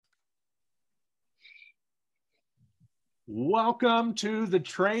Welcome to the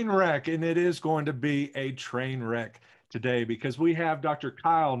train wreck, and it is going to be a train wreck today because we have Dr.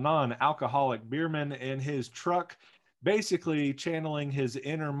 Kyle, non-alcoholic beerman, in his truck, basically channeling his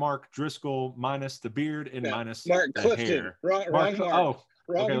inner Mark Driscoll minus the beard and minus Mark the Clifton. hair. Wrong Mark. Oh,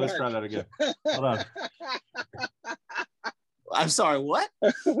 wrong okay, Mark. let's try that again. Hold on. I'm sorry, what?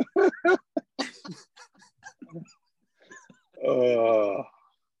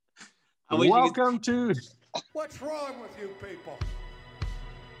 Welcome to... What's wrong with you people?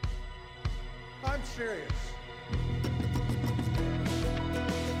 I'm serious.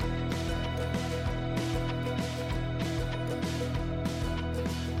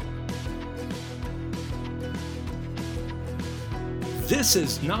 This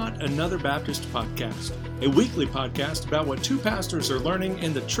is Not Another Baptist Podcast, a weekly podcast about what two pastors are learning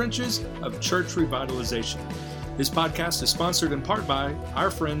in the trenches of church revitalization. This podcast is sponsored in part by our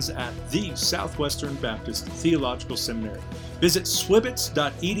friends at the Southwestern Baptist Theological Seminary. Visit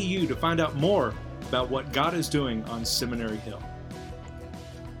swibbits.edu to find out more about what God is doing on Seminary Hill.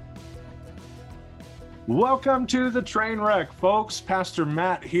 Welcome to the train wreck, folks. Pastor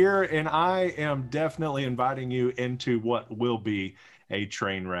Matt here, and I am definitely inviting you into what will be a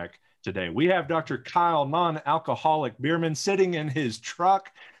train wreck today. We have Dr. Kyle, non-alcoholic beerman, sitting in his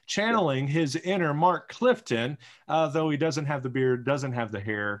truck, channeling his inner Mark Clifton, though he doesn't have the beard, doesn't have the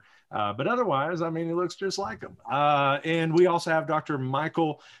hair, but otherwise, I mean, he looks just like him. And we also have Dr.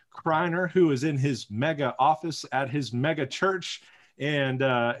 Michael Kreiner, who is in his mega office at his mega church.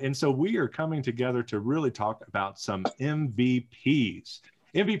 And so we are coming together to really talk about some MVPs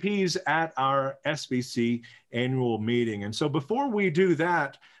at our SBC annual meeting. And so before we do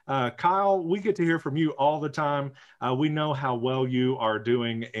that, Kyle, we get to hear from you all the time. We know how well you are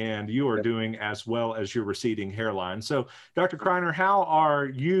doing, and you are doing as well as your receding hairline. So Dr. Kreiner, how are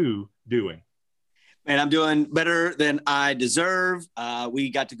you doing? Man, I'm doing better than I deserve. We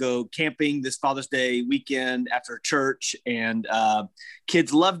got to go camping this Father's Day weekend after church, and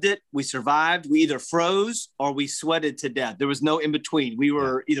kids loved it. We survived. We either froze or we sweated to death. There was no in between. We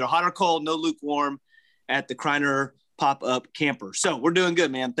were either hot or cold, no lukewarm at the Kreiner pop-up camper. So we're doing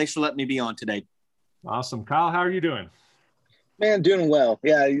good, man. Thanks for letting me be on today. Awesome. Kyle, how are you doing? Man, doing well.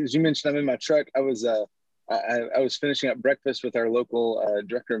 Yeah, as you mentioned, I'm in my truck. I was finishing up breakfast with our local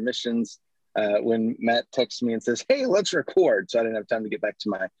director of missions when Matt texted me and says, "Hey, let's record." So I didn't have time to get back to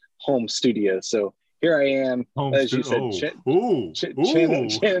my home studio. So here I am, as you said,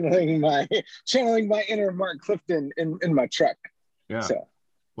 channeling my inner Mark Clifton in my truck. Yeah. So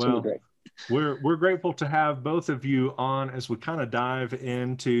it's really great. We're grateful to have both of you on as we kind of dive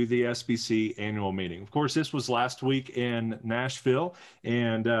into the SBC annual meeting. Of course, this was last week in Nashville,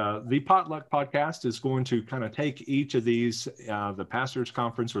 and the Potluck podcast is going to kind of take each of these, the Pastors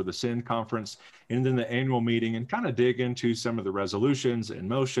Conference or the SEND Conference, and then the annual meeting, and kind of dig into some of the resolutions and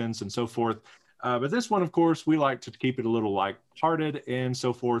motions and so forth. But this one, of course, we like to keep it a little lighthearted and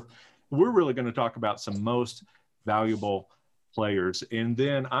so forth. We're really going to talk about some most valuable players, and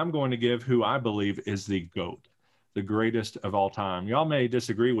then I'm going to give who I believe is the GOAT, the greatest of all time. Y'all may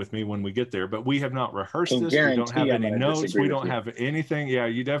disagree with me when we get there, but we have not rehearsed this. We don't have any notes. We don't have anything. Yeah,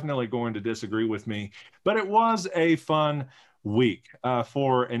 you're definitely going to disagree with me, but it was a fun week.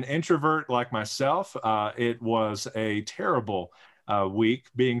 For an introvert like myself, it was a terrible week,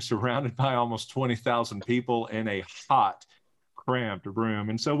 being surrounded by almost 20,000 people in a hot, cramped room.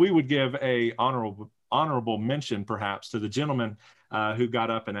 And so we would give a honorable mention perhaps to the gentleman who got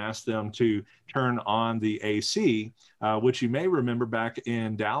up and asked them to turn on the AC, which you may remember back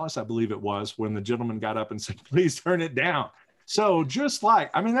in Dallas, I believe it was, when the gentleman got up and said, "Please turn it down." So just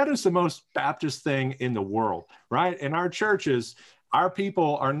that is the most Baptist thing in the world, right? In our churches, our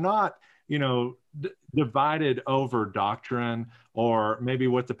people are not, divided over doctrine or maybe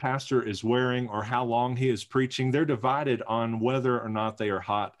what the pastor is wearing or how long he is preaching. They're divided on whether or not they are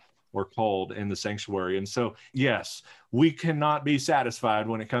hot or cold in the sanctuary. And so, yes, we cannot be satisfied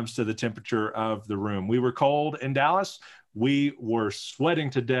when it comes to the temperature of the room. We were cold in Dallas. We were sweating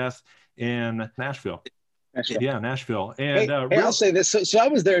to death in Nashville. Yeah, Nashville. And I'll say this. So I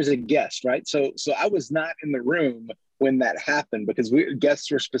was there as a guest, right? So I was not in the room when that happened because guests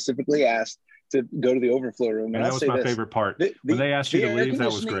were specifically asked to go to the overflow room. And that was my favorite part. When they asked you to leave,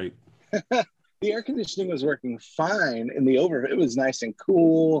 that was great. The air conditioning was working fine in the it was nice and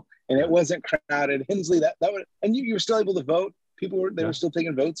cool, and it wasn't crowded. Hensley, and you were still able to vote. People were still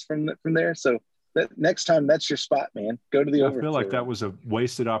taking votes from there. So that next time, that's your spot, man. Go to the overflow. I feel like that was a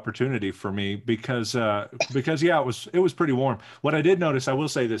wasted opportunity for me because it was pretty warm. What I did notice, I will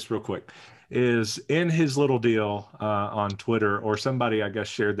say this real quick, is in his little deal on Twitter, or somebody I guess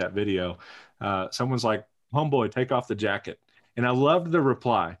shared that video. Someone's like, homeboy, take off the jacket. And I loved the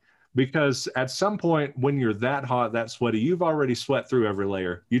reply, because at some point when you're that hot, that sweaty, you've already sweat through every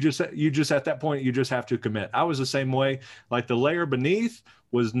layer. You just at that point, you just have to commit. I was the same way. Like, the layer beneath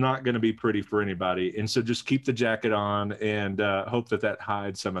was not going to be pretty for anybody. And so just keep the jacket on and hope that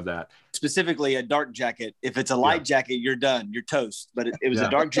hides some of that. Specifically a dark jacket. If it's a light jacket, you're done. You're toast. But it was a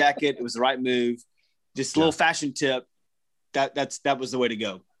dark jacket. It was the right move. Just a little fashion tip. That was the way to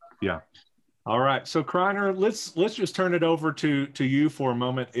go. Yeah. All right. So Kreiner, let's just turn it over to you for a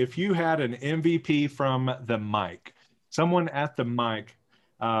moment. If you had an MVP from the mic, someone at the mic,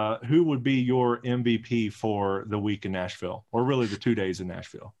 who would be your MVP for the week in Nashville, or really the 2 days in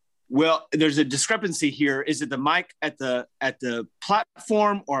Nashville? Well, there's a discrepancy here. Is it the mic at the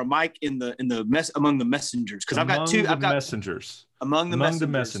platform, or a mic among the messengers? Because I've got messengers. Among the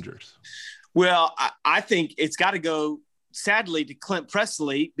messengers. Well, I think it's got to go, sadly, to Clint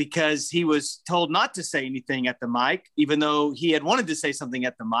Presley, because he was told not to say anything at the mic, even though he had wanted to say something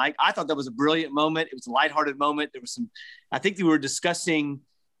at the mic. I thought that was a brilliant moment. It was a lighthearted moment. There was I think we were discussing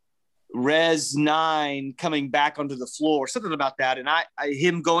Res 9 coming back onto the floor, something about that. And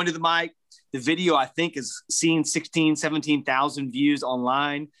him going to the mic, the video, I think, is seen 17,000 views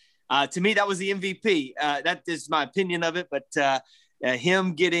online. To me, that was the MVP. That is my opinion of it. But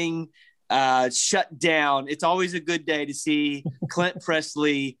him getting shut down. It's always a good day to see Clint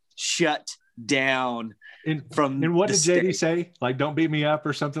Presley shut down. And what did JD say? Like, don't beat me up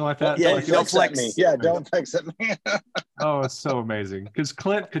or something like that? Yeah, like, don't flex me. Yeah, don't flex at me. Oh, it's so amazing, because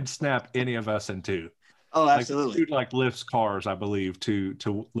Clint could snap any of us in two. Oh, absolutely. Like lifts cars, I believe,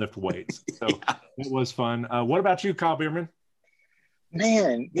 to lift weights. So It was fun. What about you, Kyle Bierman?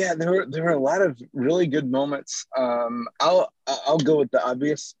 Man, yeah, there were a lot of really good moments. I'll go with the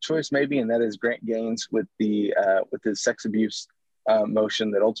obvious choice maybe, and that is Grant Gaines with his sex abuse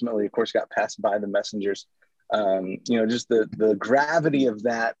motion that ultimately, of course, got passed by the messengers. Just the gravity of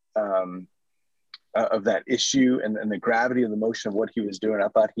that issue and the gravity of the motion of what he was doing. I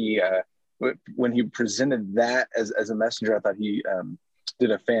thought when he presented that as a messenger, I thought he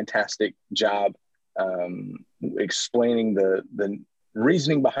did a fantastic job explaining the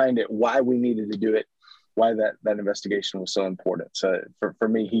reasoning behind it, why we needed to do it, why that investigation was so important. So for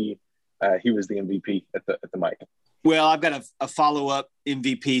me, he was the MVP at the mic. Well, I've got a follow-up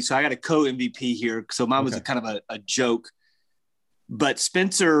MVP, so I got a co-MVP here. So mine was kind of a joke. But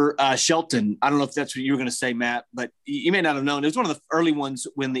Spencer Shelton, I don't know if that's what you were going to say, Matt, but you may not have known. It was one of the early ones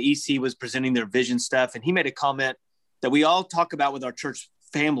when the EC was presenting their vision stuff, and he made a comment that we all talk about with our church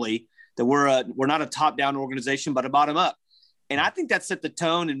family, that we're not a top-down organization, but a bottom-up. And I think that set the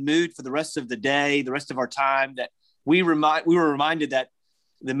tone and mood for the rest of the day, the rest of our time, that we were reminded that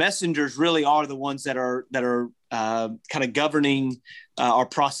the messengers really are the ones that are kind of governing our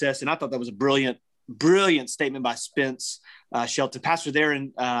process. And I thought that was a brilliant statement by Spence Shelton, pastor there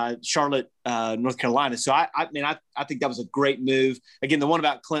in Charlotte, North Carolina. So I think that was a great move. Again, the one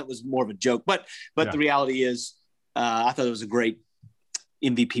about Clint was more of a joke, but the reality is, I thought it was a great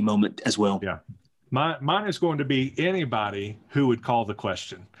MVP moment as well. Yeah. Mine is going to be anybody who would call the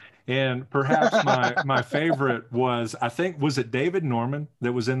question. And perhaps my favorite was it David Norman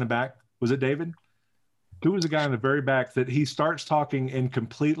that was in the back? Was it David? Who was the guy in the very back that he starts talking and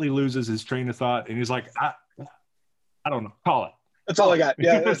completely loses his train of thought? And he's like, I don't know, call it. That's all I got.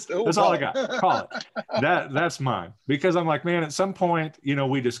 Yeah, that's all I got. Call it. That's mine. Because I'm like, man, at some point,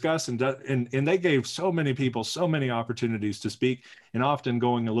 we discussed and they gave so many people so many opportunities to speak, and often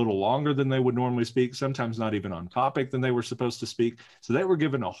going a little longer than they would normally speak, sometimes not even on topic than they were supposed to speak. So they were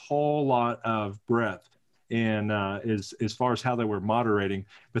given a whole lot of breadth in as far as how they were moderating.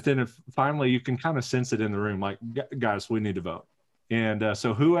 But then finally you can kind of sense it in the room, like, guys, we need to vote. And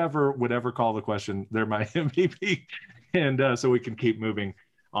so whoever would ever call the question, they're my MVP. And so we can keep moving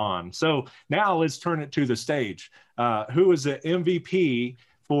on. So now let's turn it to the stage. Who is the MVP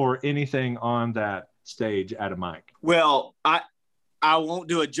for anything on that stage at a mic? Well, I won't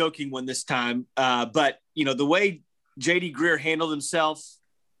do a joking one this time, but the way JD Greear handled himself,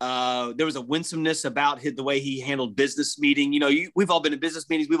 there was a winsomeness about the way he handled business meeting. We've all been in business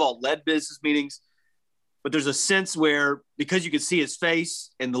meetings. We've all led business meetings. But there's a sense where, because you could see his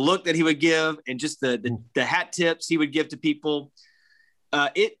face and the look that he would give and just the hat tips he would give to people,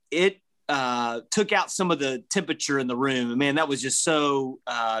 it took out some of the temperature in the room. And man, that was just so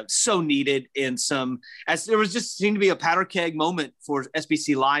needed. As there was just seemed to be a powder keg moment for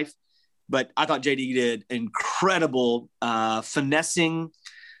SBC Life. But I thought JD did incredible finessing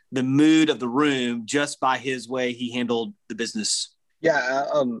the mood of the room just by his way he handled the business. Yeah,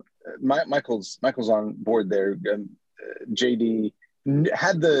 Michael's on board there. JD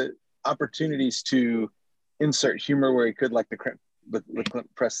had the opportunities to insert humor where he could, like the Clint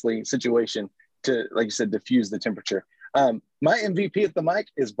Presley situation, to, like you said, diffuse the temperature. My MVP at the mic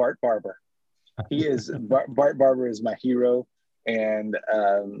is Bart Barber. Bart Barber is my hero, and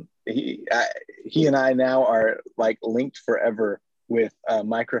he and I now are like linked forever with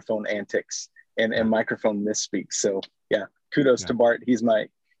microphone antics and microphone misspeaks. So yeah, kudos to Bart. He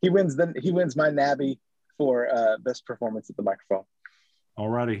wins my Nabby for best performance at the microphone. All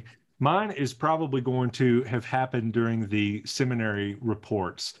righty. Mine is probably going to have happened during the seminary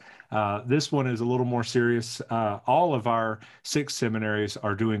reports. This one is a little more serious. All of our 6 seminaries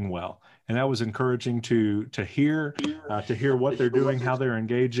are doing well, and that was encouraging to hear what they're doing, how they're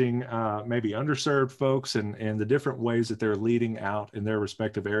engaging maybe underserved folks, and the different ways that they're leading out in their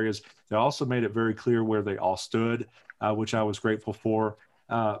respective areas. They also made it very clear where they all stood, which I was grateful for.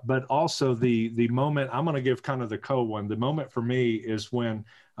 But also the moment, I'm going to give kind of the one. The moment for me is when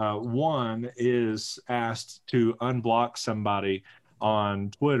one is asked to unblock somebody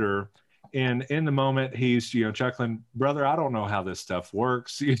on Twitter, and in the moment he's chuckling, brother, I don't know how this stuff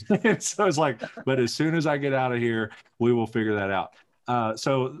works. So it's like, but as soon as I get out of here, we will figure that out.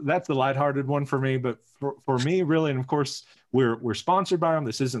 So that's the lighthearted one for me. But for me, really, and of course, we're sponsored by them.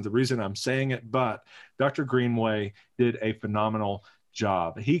 This isn't the reason I'm saying it, but Dr. Greenway did a phenomenal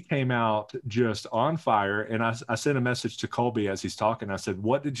job. He came out just on fire, and I sent a message to Colby as he's talking. I said,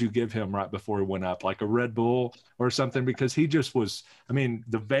 what did you give him right before he went up? Like a Red Bull or something? Because he just was,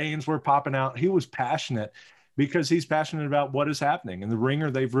 the veins were popping out. He was passionate because he's passionate about what is happening and the ringer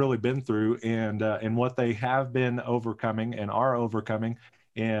they've really been through, and what they have been overcoming and are overcoming.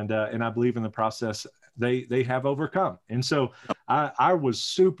 And I believe in the process they have overcome. And so I was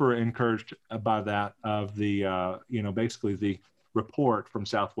super encouraged by that, of the, basically the report from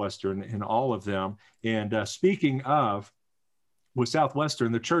Southwestern and all of them. And speaking of, with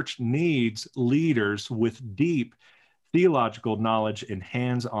Southwestern, the church needs leaders with deep theological knowledge and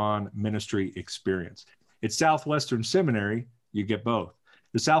hands-on ministry experience. At Southwestern Seminary, you get both.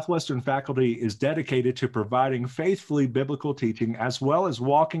 The Southwestern faculty is dedicated to providing faithfully biblical teaching, as well as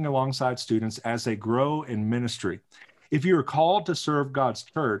walking alongside students as they grow in ministry. If you are called to serve God's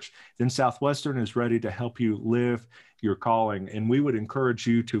church, then Southwestern is ready to help you live your calling. And we would encourage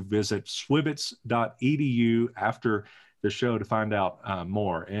you to visit swibitz.edu after the show to find out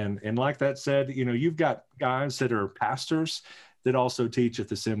more. And like that said, you've got guys that are pastors that also teach at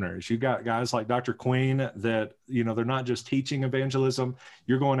the seminaries. You've got guys like Dr. Queen that, they're not just teaching evangelism.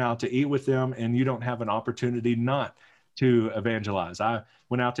 You're going out to eat with them, and you don't have an opportunity not to evangelize. I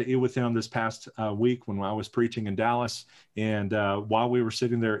went out to eat with him this past week when I was preaching in Dallas. And while we were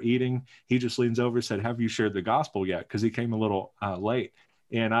sitting there eating, he just leans over and said, have you shared the gospel yet? Because he came a little late.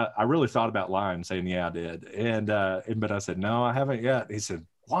 And I really thought about lying, saying, yeah, I did. But I said, no, I haven't yet. He said,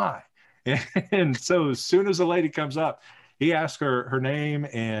 why? And so as soon as the lady comes up, he asked her name,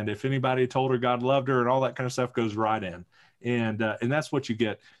 and if anybody told her God loved her, and all that kind of stuff goes right in. And that's what you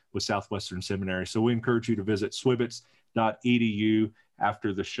get with Southwestern Seminary. So we encourage you to visit swibitz.edu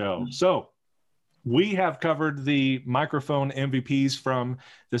after the show. So we have covered the microphone MVPs from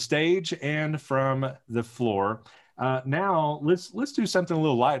the stage and from the floor. Now let's do something a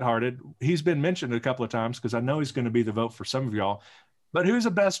little lighthearted. He's been mentioned a couple of times because I know he's going to be the vote for some of y'all. But who's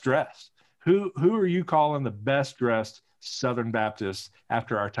the best dressed? Who are you calling the best dressed Southern Baptist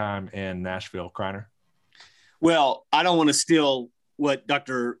after our time in Nashville, Kreiner? Well, I don't want to steal what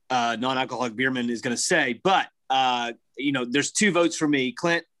Dr. Non-Alcoholic Bierman is going to say, but there's 2 votes for me.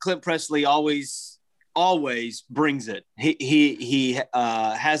 Clint Presley always brings it. He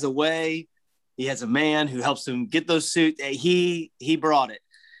has a way. He has a man who helps him get those suits. He brought it.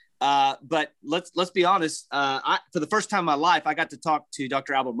 But let's be honest. For the first time in my life, I got to talk to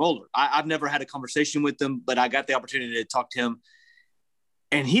Dr. Albert Mohler. I've never had a conversation with him, but I got the opportunity to talk to him.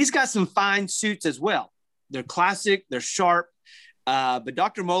 And he's got some fine suits as well. They're classic. They're sharp. But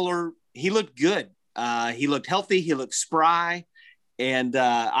Dr. Mohler, he looked good. He looked healthy. He looked spry. And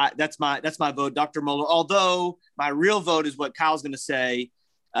that's my vote, Dr. Mohler. Although my real vote is what Kyle's going to say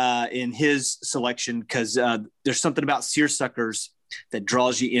in his selection, because there's something about seersuckers that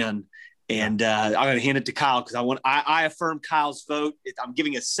draws you in. And I'm going to hand it to Kyle because I affirm Kyle's vote. I'm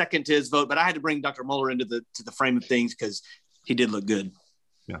giving a second to his vote, but I had to bring Dr. Mohler into the frame of things because he did look good.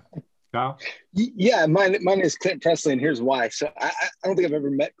 Yeah. Kyle? Yeah, mine is Clint Presley, and here's why. So I don't think I've ever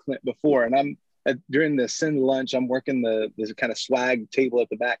met Clint before, and I'm during the Send lunch, I'm working there's a kind of swag table at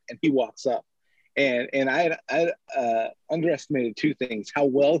the back, and he walks up, and I underestimated 2 things: how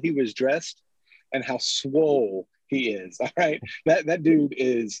well he was dressed, and how swole he is. All right, that dude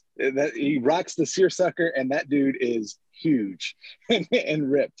he rocks the seersucker, and that dude is huge and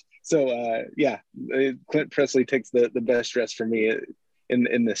ripped. Clint Presley takes the best dress for me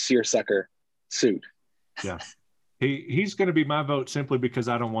in the seersucker suit. Yeah. He's going to be my vote simply because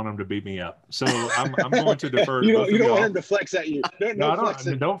I don't want him to beat me up. So I'm going to defer to you both don't, you of don't y'all. want him to flex at you.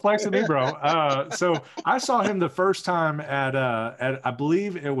 Don't flex at me, bro. So I saw him the first time at I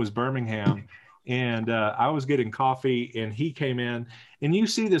believe it was Birmingham, and I was getting coffee, and he came in, and you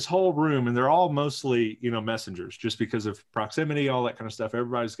see this whole room, and they're all mostly, messengers, just because of proximity, all that kind of stuff.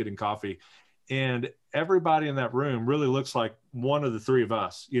 Everybody's getting coffee. And everybody in that room really looks like one of the three of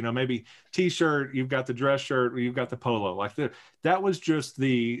us, maybe t-shirt, you've got the dress shirt, or you've got the polo, that was just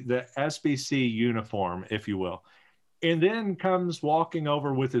the SBC uniform, if you will. And then comes walking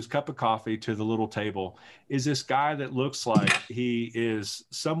over with his cup of coffee to the little table is this guy that looks like he is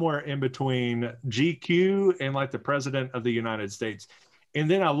somewhere in between GQ and like the president of the United States.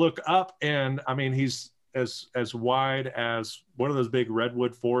 And then I look up, and I mean, he's as wide as one of those big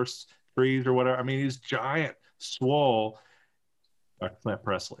redwood forests trees or whatever. I mean, he's giant, swole, Clint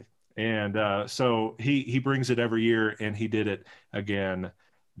Presley. And so he brings it every year, and he did it again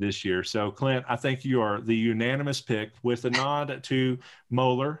this year. So Clint, I think you are the unanimous pick, with a nod to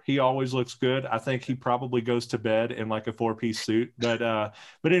Moeller. He always looks good. I think he probably goes to bed in like a 4-piece suit, but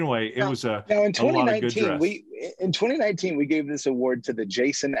anyway, it was a in 2019 a lot of good dress. in 2019 we gave this award to the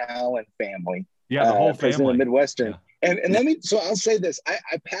Jason Allen family. Yeah, the whole family, Midwestern. Yeah. And I'll say this. I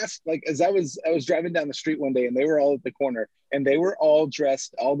passed, like, as I was driving down the street one day, and they were all at the corner, and they were all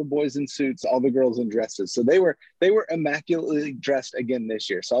dressed, all the boys in suits, all the girls in dresses. So they were immaculately dressed again this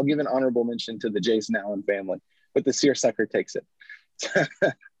year. So I'll give an honorable mention to the Jason Allen family, but the seersucker takes it.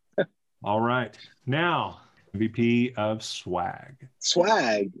 All right. Now, MVP of swag.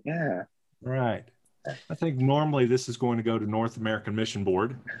 Swag, yeah. Right. I think normally this is going to go to North American Mission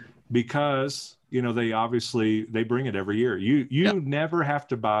Board, because they bring it every year. You never have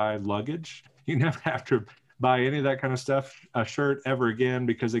to buy luggage. You never have to buy any of that kind of stuff, a shirt, ever again,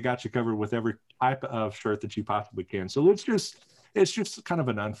 because they got you covered with every type of shirt that you possibly can. So it's just kind of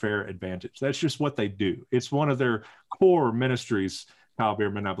an unfair advantage. That's just what they do. It's one of their core ministries, Kyle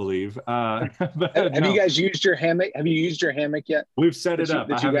Bierman, I believe. Have you guys used your hammock? Have you used your hammock yet? We've set it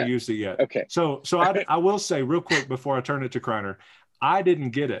up. I haven't used it yet. Okay. So I will say real quick before I turn it to Kreiner, I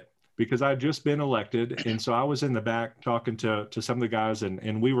didn't get it because I'd just been elected. And so I was in the back talking to some of the guys,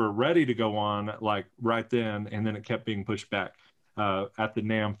 and we were ready to go on like right then. And then it kept being pushed back at the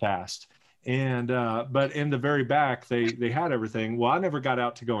NAM fast. And but in the very back, they had everything. Well, I never got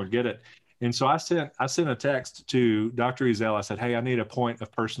out to go and get it. And so I sent a text to Dr. Ezell. I said, hey, I need a point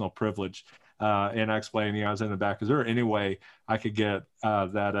of personal privilege. And I explained, I was in the back. Is there any way I could get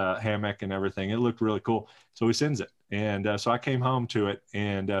that hammock and everything? It looked really cool. So he sends it. And so I came home to it.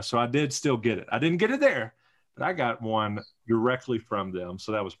 And so I did still get it. I didn't get it there, but I got one directly from them.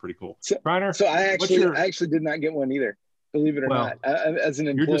 So that was pretty cool. Kreiner, so I actually did not get one either, believe it or not, as an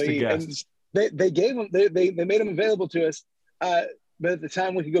employee. You're just a guest. And they gave them, they made them available to us. But at the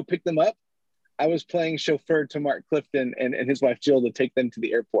time we could go pick them up, I was playing chauffeur to Mark Clifton and his wife Jill to take them to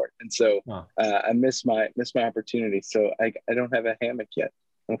the airport, and so I missed my opportunity. So I don't have a hammock yet.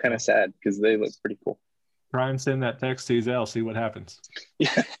 I'm kind of sad because they look pretty cool. Try and send that text to Ezell, see what happens.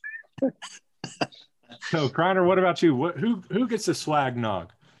 Yeah. So Kreiner, what about you? Who gets the swag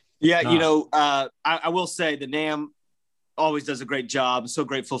nog? Yeah, I will say the NAM always does a great job. I'm so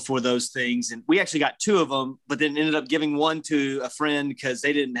grateful for those things. And we actually got 2 of them, but then ended up giving one to a friend because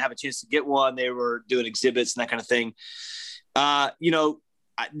they didn't have a chance to get one. They were doing exhibits and that kind of thing.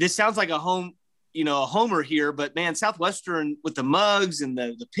 This sounds like a homer here, but man, Southwestern with the mugs and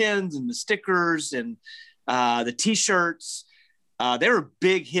the pins and the stickers and the t-shirts, they were a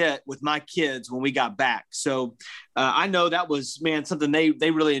big hit with my kids when we got back. So I know that was, man, something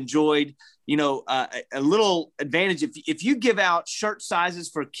they really enjoyed. A little advantage if you give out shirt sizes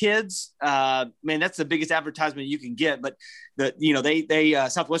for kids, man, that's the biggest advertisement you can get. But they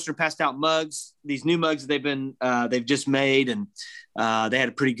Southwestern passed out mugs, these new mugs that they've just made, and they had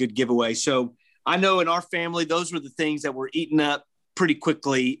a pretty good giveaway. So I know in our family, those were the things that were eaten up pretty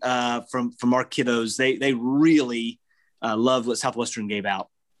quickly from our kiddos. They really loved what Southwestern gave out.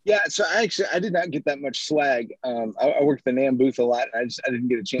 Yeah, so I did not get that much swag. I worked the NAM booth a lot, and I didn't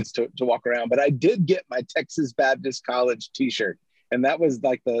get a chance to walk around. But I did get my Texas Baptist College T-shirt, and that was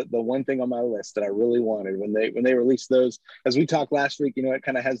like the one thing on my list that I really wanted when they released those. As we talked last week, it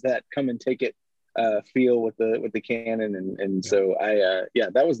kind of has that come and take it feel with the cannon, and so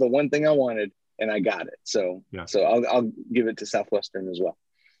that was the one thing I wanted, and I got it. So I'll give it to Southwestern as well.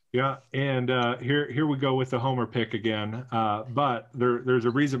 Yeah, and here we go with the homer pick again, but there's a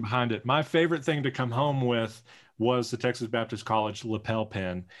reason behind it. My favorite thing to come home with was the Texas Baptist College lapel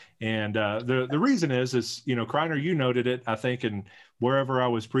pin. And the reason is, you know, Kreiner, you noted it, I think, and wherever I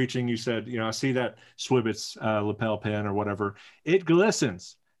was preaching, you said, you know, I see that Swibbits lapel pin or whatever. It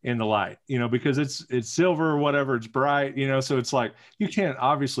glistens in the light, you know, because it's silver or whatever, it's bright, you know, so it's like, you can't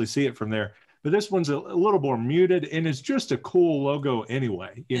obviously see it from there. But this one's a little more muted, and it's just a cool logo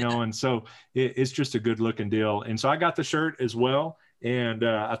anyway, you know, and so it's just a good looking deal. And so I got the shirt as well. And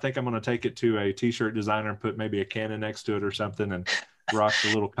I think I'm going to take it to a t-shirt designer and put maybe a cannon next to it or something and rock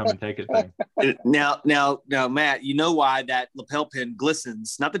the little come and take it thing. Now, Matt, you know why that lapel pin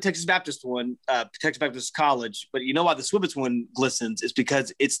glistens? Not the Texas Baptist one, Texas Baptist College, but you know why the Swibbits one glistens? It's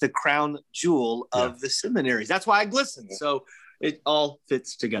because it's the crown jewel of the seminaries. That's why it glistens. So it all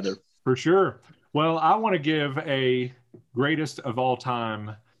fits together. For sure. Well, I want to give a greatest of all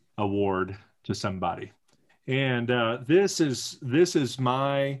time award to somebody. And this is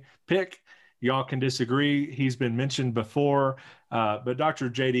my pick. Y'all can disagree. He's been mentioned before, but Dr.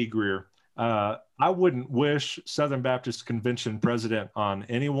 J.D. Greear. I wouldn't wish Southern Baptist Convention president on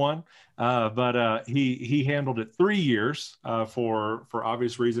anyone, but he handled it 3 years for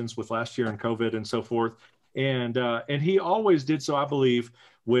obvious reasons with last year and COVID and so forth. And he always did so, I believe,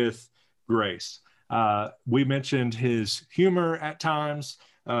 with grace. We mentioned his humor at times.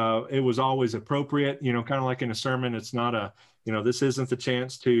 It was always appropriate, you know, kind of like in a sermon. It's not a, you know, this isn't the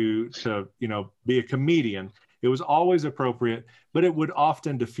chance to, you know, be a comedian. It was always appropriate, but it would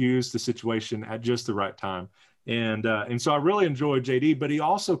often diffuse the situation at just the right time. And so I really enjoyed JD, but he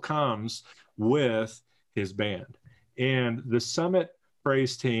also comes with his band. And the Summit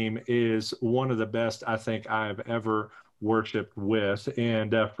Praise Team is one of the best I think I've ever worshiped with,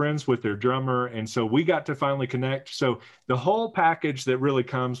 and friends with their drummer. And so we got to finally connect. So the whole package that really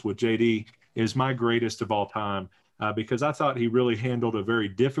comes with JD is my greatest of all time, because I thought he really handled a very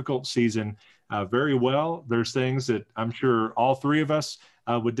difficult season very well. There's things that I'm sure all three of us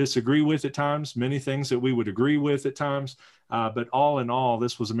would disagree with at times, many things that we would agree with at times. But all in all,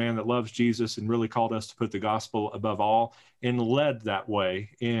 this was a man that loves Jesus and really called us to put the gospel above all and led that way.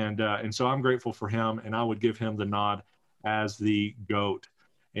 And so I'm grateful for him, and I would give him the nod as the GOAT.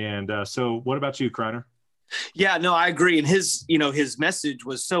 And so what about you, Kreiner? Yeah, no, I agree. And his message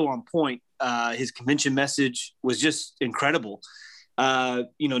was so on point. His convention message was just incredible.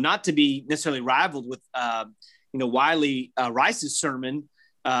 Not to be necessarily rivaled with, Wiley Rice's sermon,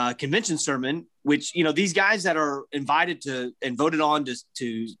 convention sermon, which, these guys that are invited to and voted on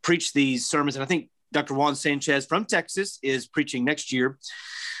to preach these sermons. And I think Dr. Juan Sanchez from Texas is preaching next year.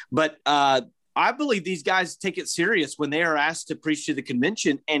 But I believe these guys take it serious when they are asked to preach to the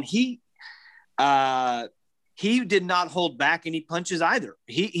convention. And he did not hold back any punches either.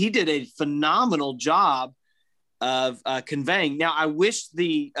 He did a phenomenal job of conveying. Now, I wish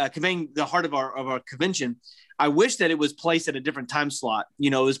conveying the heart of our convention. I wish that it was placed at a different time slot.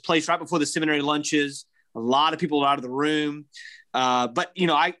 It was placed right before the seminary lunches. A lot of people out of the room. But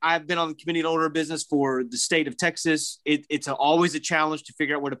I've been on the committee on order of business for the state of Texas. It's always a challenge to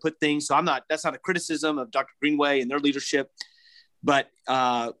figure out where to put things. So that's not a criticism of Dr. Greenway and their leadership, but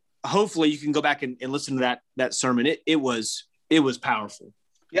hopefully you can go back and listen to that sermon. It was powerful.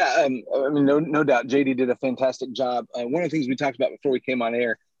 Yeah. No doubt JD did a fantastic job. One of the things we talked about before we came on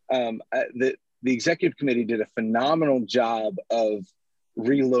air, the executive committee did a phenomenal job of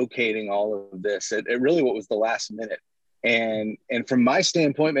relocating all of this. It really what was the last minute. And from my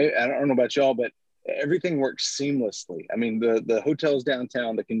standpoint, maybe, I don't know about y'all, but everything worked seamlessly. I mean, the hotels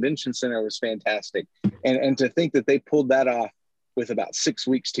downtown, the convention center was fantastic. And to think that they pulled that off with about 6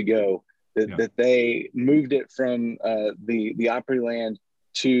 weeks to go, that they moved it from the Opryland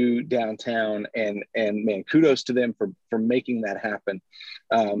to downtown, and man, kudos to them for making that happen,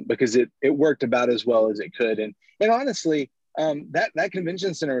 because it worked about as well as it could. And honestly, that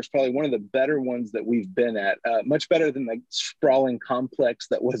convention center was probably one of the better ones that we've been at, much better than the sprawling complex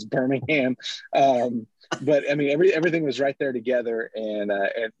that was Birmingham. But I mean, everything was right there together. And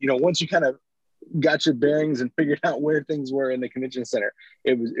once you kind of got your bearings and figured out where things were in the convention center,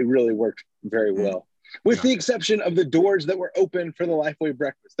 it really worked very well. With the exception of the doors that were open for the Lifeway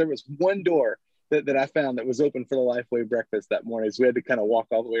breakfast. There was one door that I found that was open for the Lifeway breakfast that morning. So we had to kind of walk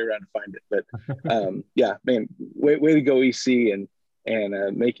all the way around to find it. But yeah, man, way to go, EC,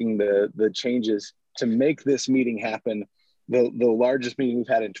 and making the changes to make this meeting happen, the largest meeting we've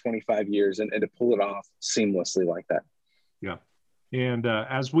had in 25 years, and to pull it off seamlessly like that. Yeah. And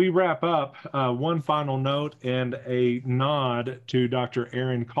as we wrap up, one final note and a nod to Dr.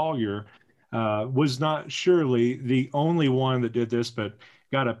 Aaron Collier. Was not surely the only one that did this, but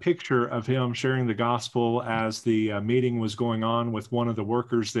got a picture of him sharing the gospel as the meeting was going on with one of the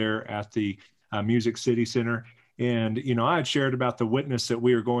workers there at the Music City Center. And, I had shared about the witness that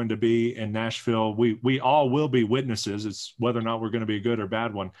we are going to be in Nashville. We all will be witnesses. It's whether or not we're going to be a good or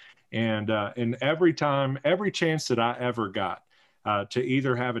bad one. And every chance that I ever got to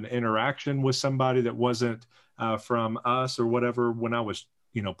either have an interaction with somebody that wasn't from us or whatever, when I was,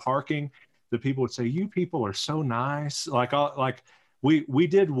 parking, the people would say, "You people are so nice." We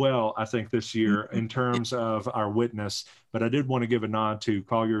did well, I think, this year in terms of our witness, but I did want to give a nod to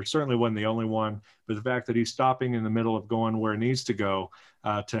Collier. Certainly wasn't the only one, but the fact that he's stopping in the middle of going where he needs to go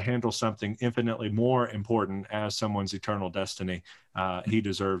to handle something infinitely more important as someone's eternal destiny, he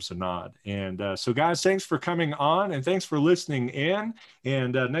deserves a nod. And so, guys, thanks for coming on and thanks for listening in.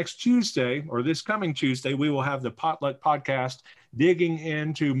 And next Tuesday, or this coming Tuesday, we will have the Potluck Podcast digging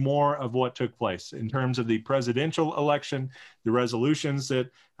into more of what took place in terms of the presidential election, the resolutions that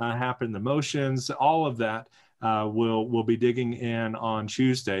happened, the motions, all of that. We'll be digging in on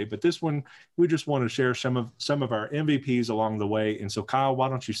Tuesday, but this one we just want to share some of our MVPs along the way. And so, Kyle, why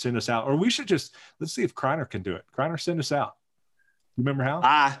don't you send us out? Or we should let's see if Kreiner can do it. Kreiner, send us out. You remember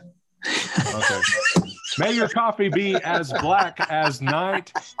how? Okay. May your coffee be as black as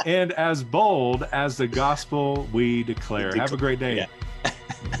night and as bold as the gospel we declare. Have a great day. Yeah.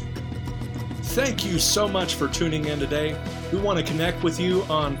 Thank you so much for tuning in today. We want to connect with you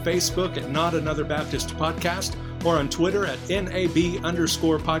on Facebook at Not Another Baptist Podcast, or on Twitter at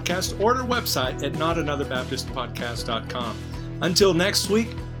NAB_podcast, or our website at notanotherbaptistpodcast.com. Until next week,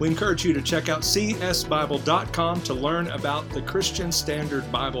 we encourage you to check out csbible.com to learn about the Christian Standard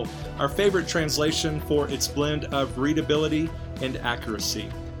Bible, our favorite translation for its blend of readability and accuracy.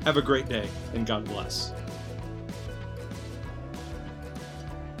 Have a great day, and God bless.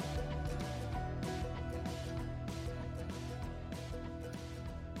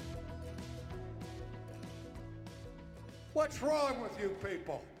 What's wrong with you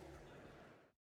people?